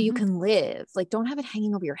so you can live. Like don't have it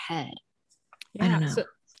hanging over your head. I don't know. So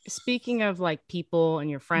speaking of like people and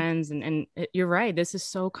your friends, and you're right. This is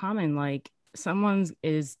so common. Like someone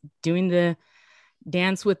is doing the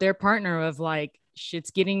dance with their partner of like,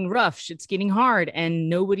 shit's getting rough, shit's getting hard, and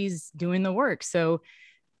nobody's doing the work. So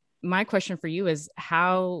my question for you is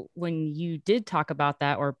how, when you did talk about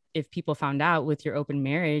that, or if people found out with your open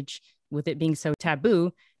marriage, with it being so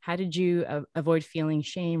taboo, how did you avoid feeling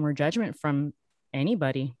shame or judgment from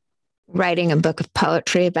anybody? Writing a book of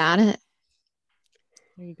poetry about it.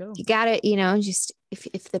 There you go. You got it. You know, just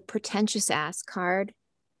if the pretentious ass card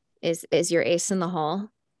is your ace in the hole,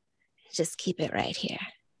 just keep it right here.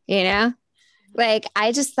 You know, like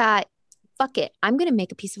I just thought, fuck it. I'm going to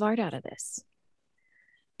make a piece of art out of this.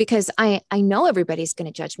 Because I know everybody's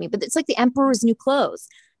going to judge me, but it's like the emperor's new clothes.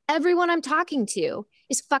 Everyone I'm talking to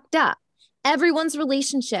is fucked up. Everyone's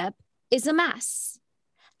relationship is a mess.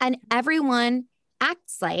 And everyone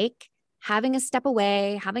acts like having a step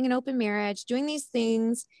away, having an open marriage, doing these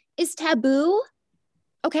things is taboo.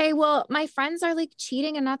 Okay, well, my friends are like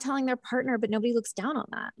cheating and not telling their partner, but nobody looks down on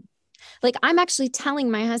that. Like I'm actually telling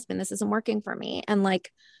my husband this isn't working for me. And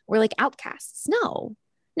like, we're like outcasts. No.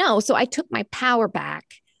 So I took my power back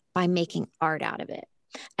by making art out of it.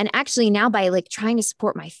 And actually now by like trying to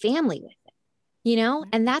support my family with it, you know,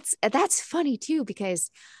 and that's funny too,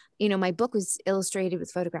 because, you know, my book was illustrated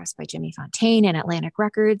with photographs by Jimmy Fontaine and Atlantic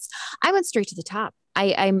Records. I went straight to the top.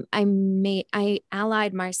 I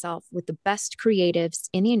allied myself with the best creatives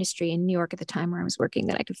in the industry in New York at the time where I was working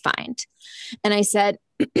that I could find. And I said,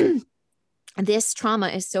 this trauma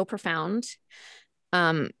is so profound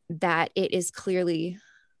that it is clearly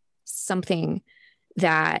something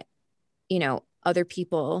that, you know, other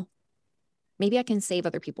people, maybe I can save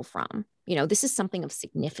other people from, you know, this is something of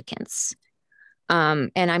significance.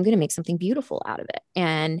 And I'm going to make something beautiful out of it.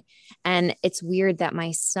 And it's weird that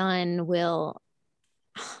my son will,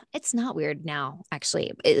 it's not weird now,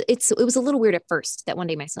 actually. It was a little weird at first that one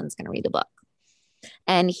day my son's going to read the book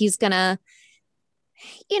and he's going to,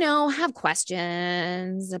 you know, have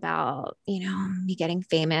questions about, you know, me getting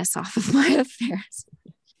famous off of my affairs.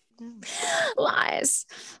 Lies.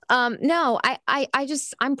 No,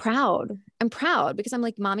 I'm proud. I'm proud because I'm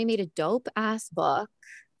like, mommy made a dope ass book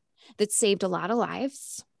that saved a lot of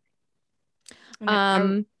lives.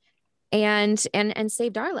 And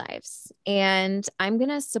saved our lives. And I'm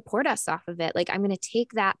going to support us off of it. Like I'm going to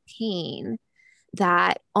take that pain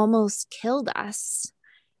that almost killed us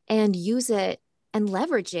and use it and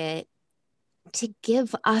leverage it to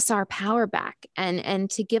give us our power back and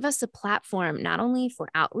to give us a platform, not only for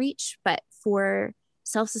outreach, but for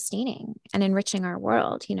self-sustaining and enriching our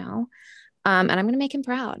world, you know? And I'm going to make him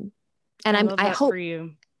proud. And I hope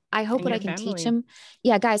what I can teach him.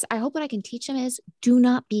 Yeah, guys, I hope what I can teach him is do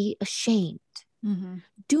not be ashamed.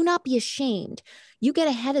 Do not be ashamed. You get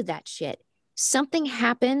ahead of that shit. something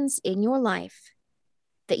happens in your life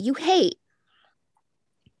that you hate,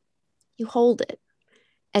 you hold it,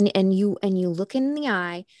 and you look in the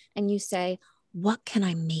eye and you say, what can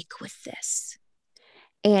I make with this?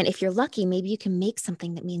 And if you're lucky, maybe you can make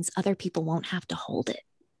something that means other people won't have to hold it.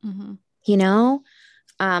 Mm-hmm. You know,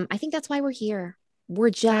 I think that's why we're here.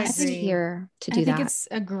 We're just agree. here to do I think that. it's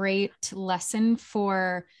a great lesson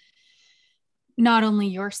for not only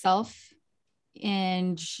yourself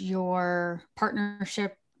and your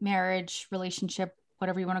partnership, marriage, relationship,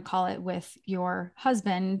 whatever you want to call it, with your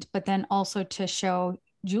husband, but then also to show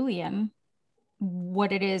Julian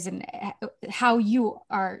what it is and how you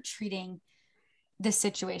are treating this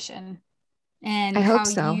situation, and I hope how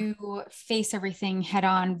so. you face everything head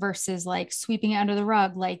on versus like sweeping it under the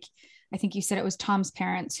rug. Like, I think you said it was Tom's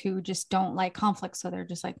parents who just don't like conflict. So they're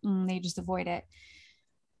just like, they just avoid it.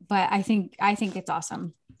 But I think it's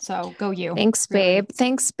awesome. So go you. Thanks, really. babe.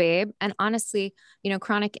 Thanks, babe. And honestly,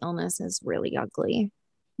 chronic illness is really ugly.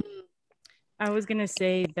 I was going to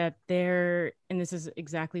say that and this is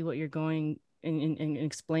exactly what you're going and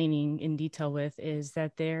explaining in detail with, is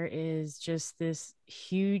that there is just this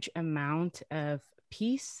huge amount of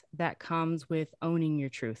peace that comes with owning your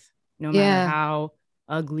truth, no matter how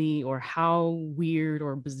ugly or how weird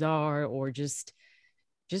or bizarre or just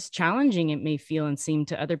challenging it may feel and seem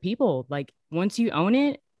to other people. Like, once you own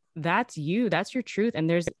it, that's you, that's your truth, and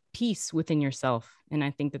there's peace within yourself. And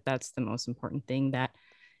I think that that's the most important thing that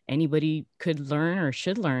anybody could learn or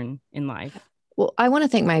should learn in life. Well, I want to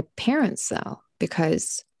thank my parents, though,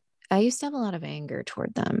 because I used to have a lot of anger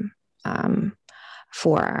toward them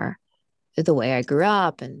for the way I grew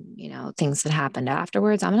up and, things that happened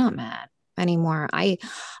afterwards. I'm not mad anymore. I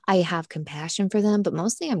have compassion for them, but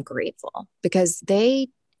mostly I'm grateful because they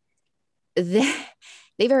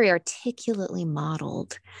very articulately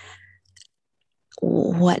modeled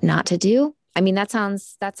what not to do. I mean, that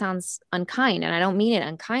sounds unkind, and I don't mean it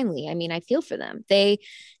unkindly. I mean, I feel for them. They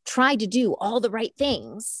tried to do all the right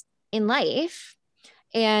things in life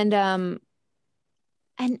and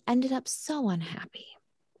ended up so unhappy.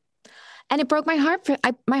 And it broke my heart.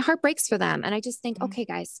 My heart breaks for them. And I just think, okay,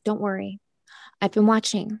 guys, don't worry. I've been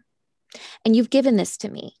watching, and you've given this to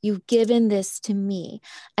me. You've given this to me,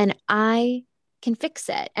 and I can fix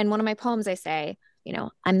it. And one of my poems, I say,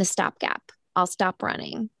 I'm the stopgap. I'll stop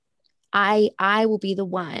running. I will be the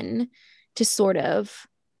one to sort of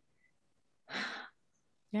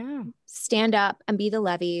stand up and be the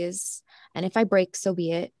levees. And if I break, so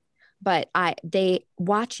be it. But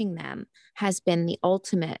watching them has been the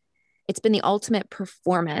ultimate. It's been the ultimate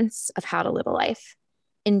performance of how to live a life,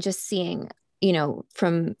 in just seeing,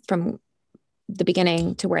 from the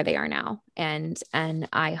beginning to where they are now. And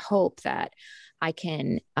I hope that I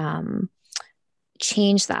can,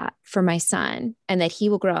 change that for my son, and that he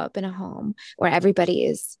will grow up in a home where everybody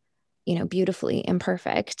is, beautifully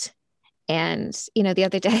imperfect. And, the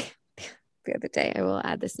other day, I will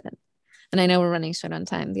add this in, and I know we're running short on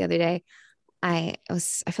time. The other day, I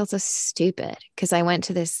felt so stupid because I went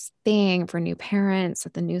to this thing for new parents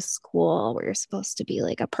at the new school where you're supposed to be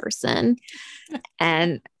like a person.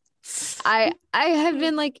 And I have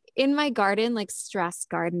been like in my garden, like stress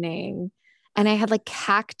gardening, and I had like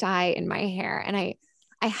cacti in my hair, and I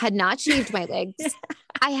had not shaved my legs.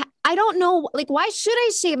 I don't know, like, why should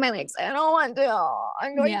I shave my legs? I don't want to.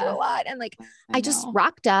 I'm going through a lot. And like, I just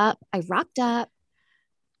rocked up.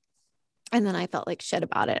 And then I felt like shit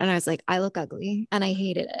about it. And I was like, I look ugly, and I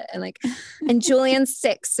hated it. And like, and Julian's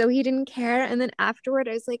 6, so he didn't care. And then afterward,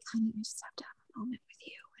 I was like, honey, I just have to have a moment with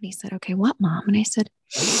you. And he said, okay, what, Mom? And I said,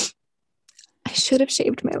 I should have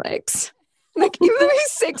shaved my legs. Like, even though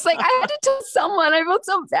he's 6, like, I had to tell someone. I felt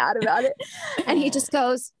so bad about it. And he just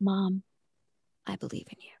goes, Mom, I believe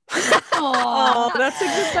in you. Oh, that's the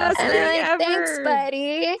best thing ever. Thanks,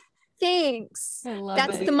 buddy. Thanks. I love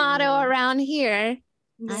That's it. the motto around here.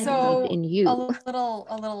 I believe in you. A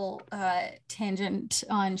little tangent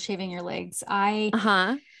on shaving your legs.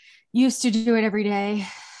 I used to do it every day.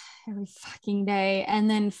 Every fucking day. And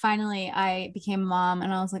then finally I became a mom,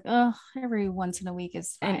 and I was like, oh, every once in a week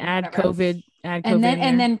is fine. And add whatever. COVID. And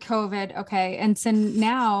then COVID. Okay. And so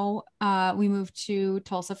now we moved to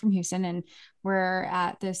Tulsa from Houston, and we're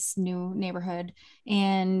at this new neighborhood,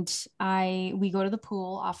 and we go to the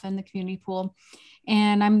pool often, the community pool,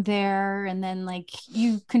 and I'm there. And then like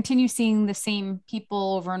you continue seeing the same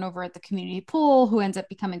people over and over at the community pool who ends up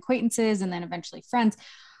becoming acquaintances and then eventually friends.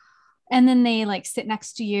 And then they like sit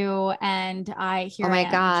next to you, and I hear, oh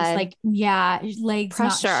my God, just like, legs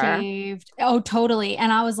pressure. Not shaved. Oh, totally.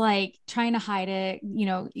 And I was like trying to hide it,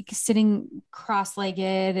 sitting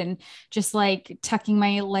cross-legged and just like tucking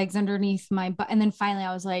my legs underneath my butt. And then finally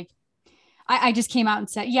I was like, I just came out and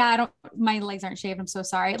said, yeah, my legs aren't shaved. I'm so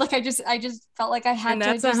sorry. Like, I just felt like I had and to.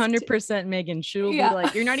 And that's 100% Megan. She'll be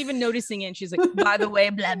like, you're not even noticing it. And she's like, by the way,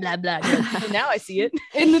 blah, blah, blah. Like, oh, now I see it.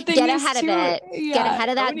 And the thing Get is ahead too, of it. yeah, Get ahead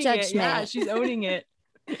of that judgment. Yeah, she's owning it.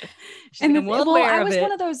 She's and well aware I was of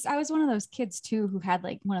it. I was one of those kids too who had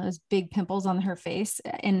like one of those big pimples on her face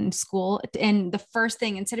in school. And the first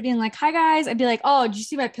thing, instead of being like, "Hi guys," I'd be like, "Oh, did you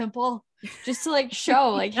see my pimple?" Just to like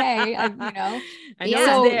show, like, "Hey, I know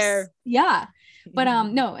it's there." Yeah. But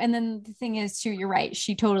no, and then the thing is too, you're right.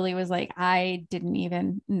 She totally was like, I didn't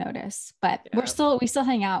even notice, but we still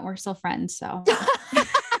hang out. We're still friends. So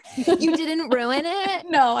you didn't ruin it?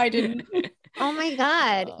 No, I didn't. Oh my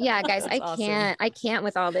God. Yeah, guys, awesome. I can't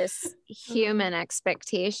with all this human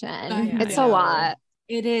expectation. It's a lot.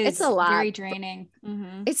 It is. It's a lot. Very draining.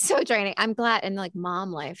 Mm-hmm. It's so draining. I'm glad. And like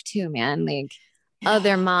mom life too, man. Like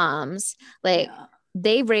other moms, like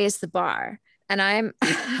they raised the bar, and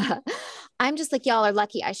I'm just like, y'all are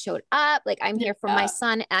lucky I showed up. Like, I'm here for my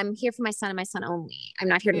son. I'm here for my son and my son only. I'm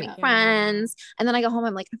not here to make friends. And then I go home.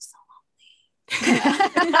 I'm like, I'm so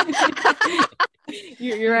lonely.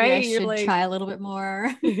 You're right. I should like, try a little bit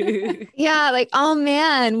more. Yeah. Like, oh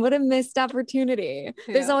man, what a missed opportunity.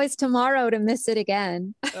 There's always tomorrow to miss it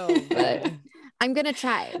again. Oh, but I'm going to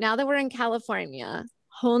try now that we're in California.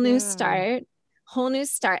 Whole new start.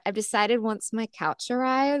 I've decided once my couch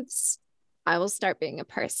arrives, I will start being a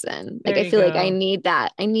person. Like, I feel like I need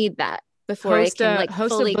that. Before I can like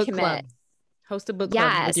fully commit. Club. Host a book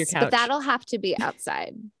club with your couch. But that'll have to be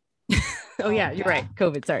outside. Oh yeah, you're right.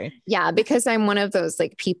 COVID, sorry. Yeah, because I'm one of those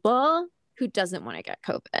like people who doesn't want to get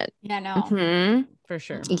COVID. Yeah, no. Mm-hmm. For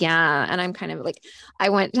sure. Yeah. And I'm kind of like, I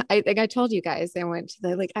think I told you guys, I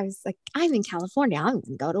was like, I'm in California. I'm going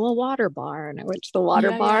to go to a water bar. And I went to the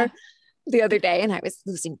water bar the other day, and I was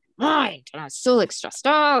losing my mind, and I was so like stressed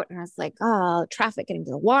out, and I was like, oh, traffic getting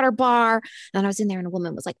to the water bar. And I was in there, and a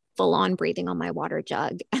woman was like full on breathing on my water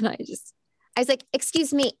jug. And I was like,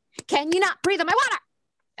 excuse me, can you not breathe on my water?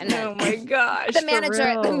 And oh my gosh.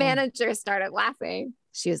 The manager started laughing.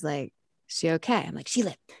 She was like, she okay? I'm like, she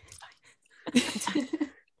lived. It's fine.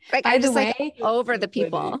 Like, I just like over the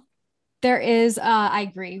people. There is, I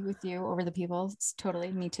agree with you, over the people. It's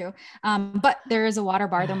totally me too. But there is a water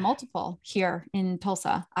bar. There are multiple here in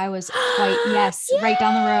Tulsa. I was right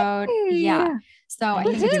down the road. Yeah. So I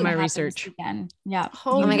think do my research again. Yeah.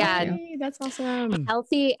 Oh my God. That's awesome.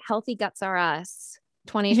 Healthy guts are us.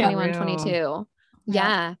 2021, 22.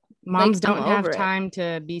 Yeah. Moms don't have time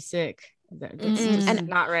to be sick. That's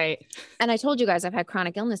not right. And I told you guys I've had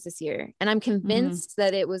chronic illness this year, and I'm convinced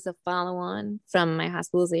that it was a follow-on from my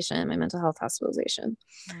hospitalization, my mental health hospitalization.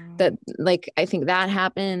 That like, I think that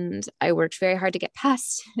happened. I worked very hard to get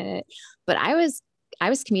past it, but I was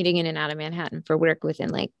commuting in and out of Manhattan for work within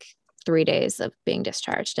like 3 days of being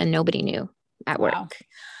discharged, and nobody knew at work.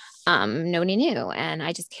 Nobody knew. And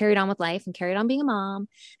I just carried on with life and carried on being a mom.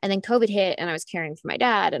 And then COVID hit, and I was caring for my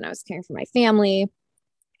dad, and I was caring for my family.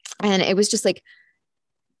 And it was just like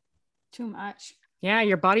too much. Yeah.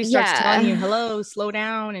 Your body starts telling you, hello, slow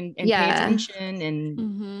down and pay attention.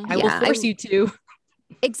 And I will force you to.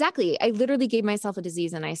 Exactly. I literally gave myself a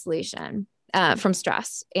disease in isolation from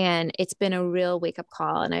stress. And it's been a real wake up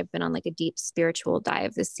call. And I've been on like a deep spiritual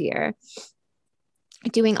dive this year,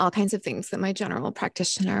 doing all kinds of things that my general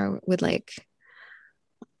practitioner would like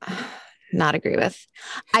not agree with.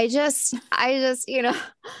 I just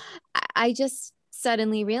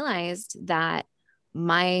suddenly realized that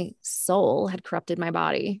my soul had corrupted my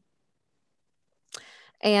body,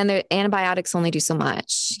 and the antibiotics only do so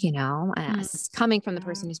much, as coming from the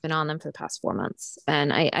person who's been on them for the past 4 months.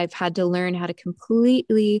 And I've had to learn how to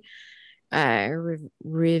completely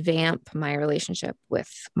revamp my relationship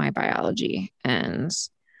with my biology. And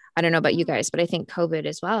I don't know about you guys, but I think COVID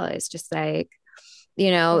as well is just like,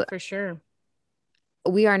 for sure.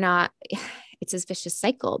 We are not, it's this vicious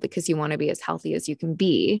cycle, because you want to be as healthy as you can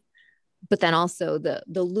be, but then also the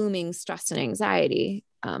looming stress and anxiety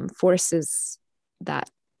forces that,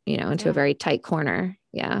 into a very tight corner.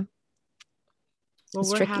 Yeah. Well,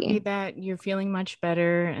 we're happy that you're feeling much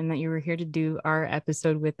better and that you were here to do our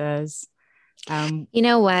episode with us. You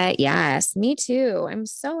know what? Yes, me too. I'm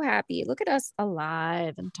so happy. Look at us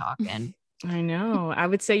alive and talking. I know. I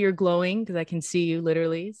would say you're glowing because I can see you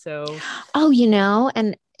literally. So,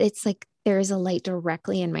 and it's like there's a light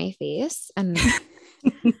directly in my face, and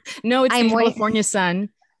no, it's the California sun.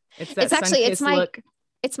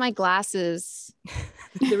 It's my glasses,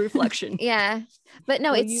 the reflection. Yeah, but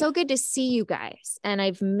no, it's so good to see you guys, and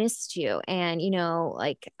I've missed you, and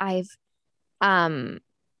I've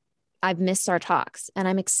missed our talks, and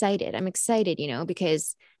I'm excited.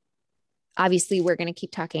 Because obviously we're going to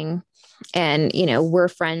keep talking, and, you know, we're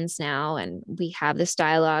friends now and we have this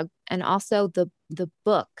dialogue. And also the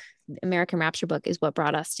book, American Rapture book, is what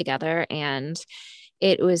brought us together. And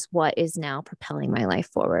it was what is now propelling my life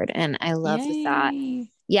forward. And I love the thought.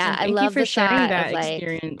 Yeah. And I thank love you for the sharing thought that of, like,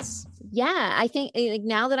 experience. yeah, I think, like,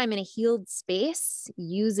 now that I'm in a healed space,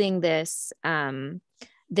 using this,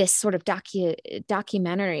 this sort of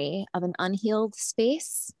documentary of an unhealed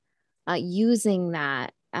space, using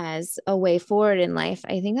that as a way forward in life,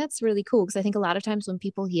 I think that's really cool. Because I think a lot of times when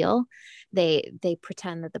people heal, they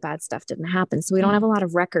pretend that the bad stuff didn't happen. So we don't have a lot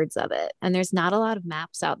of records of it, and there's not a lot of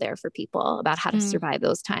maps out there for people about how to survive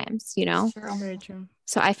those times, you know. Very true.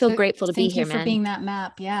 So I feel grateful to be here, man. Thank you for being that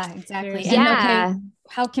map. Yeah, exactly. Yeah. And okay,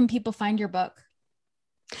 how can people find your book?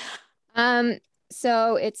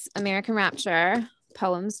 So it's American Rapture,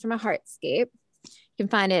 Poems from a Heartscape. You can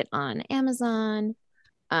find it on Amazon,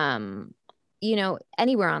 you know,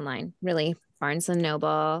 anywhere online, really. Barnes and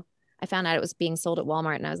Noble. I found out it was being sold at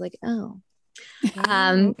Walmart, and I was like, oh.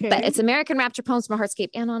 Okay. But it's American Rapture, Poems from a Heartscape,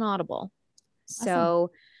 and on Audible.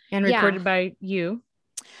 So, and recorded by you.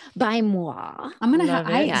 By moi. I'm gonna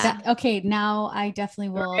have. Okay, now I definitely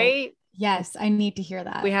will. Right? Yes, I need to hear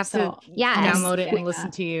that. We have to download it and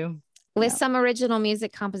listen to you with some original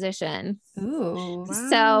music composition. Ooh, wow,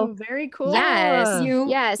 so very cool.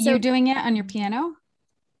 Yes, you're doing it on your piano.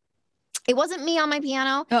 It wasn't me on my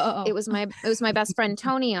piano. It was my best friend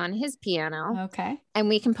Tony on his piano. Okay. And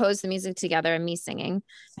we composed the music together, and me singing.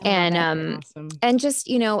 And awesome. And just,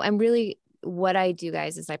 you know, I'm really, what I do,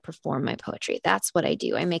 guys, is I perform my poetry. That's what I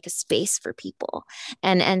do. I make a space for people.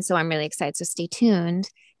 And so I'm really excited. So stay tuned,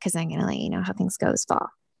 because I'm going to let you know how things go this fall.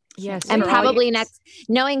 Yes. And probably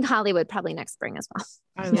knowing Hollywood, probably next spring as well.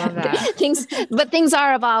 I love that. things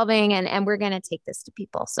are evolving, and we're going to take this to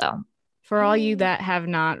people. So for all you that have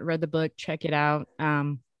not read the book, check it out.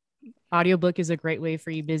 Audiobook is a great way for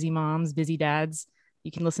you busy moms, busy dads.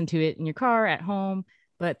 You can listen to it in your car, at home.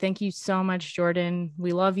 But thank you so much, Jordan.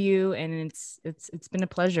 We love you, and it's been a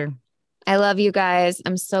pleasure. I love you guys.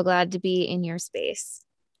 I'm so glad to be in your space.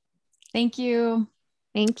 Thank you.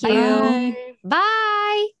 Thank you. Bye. Bye.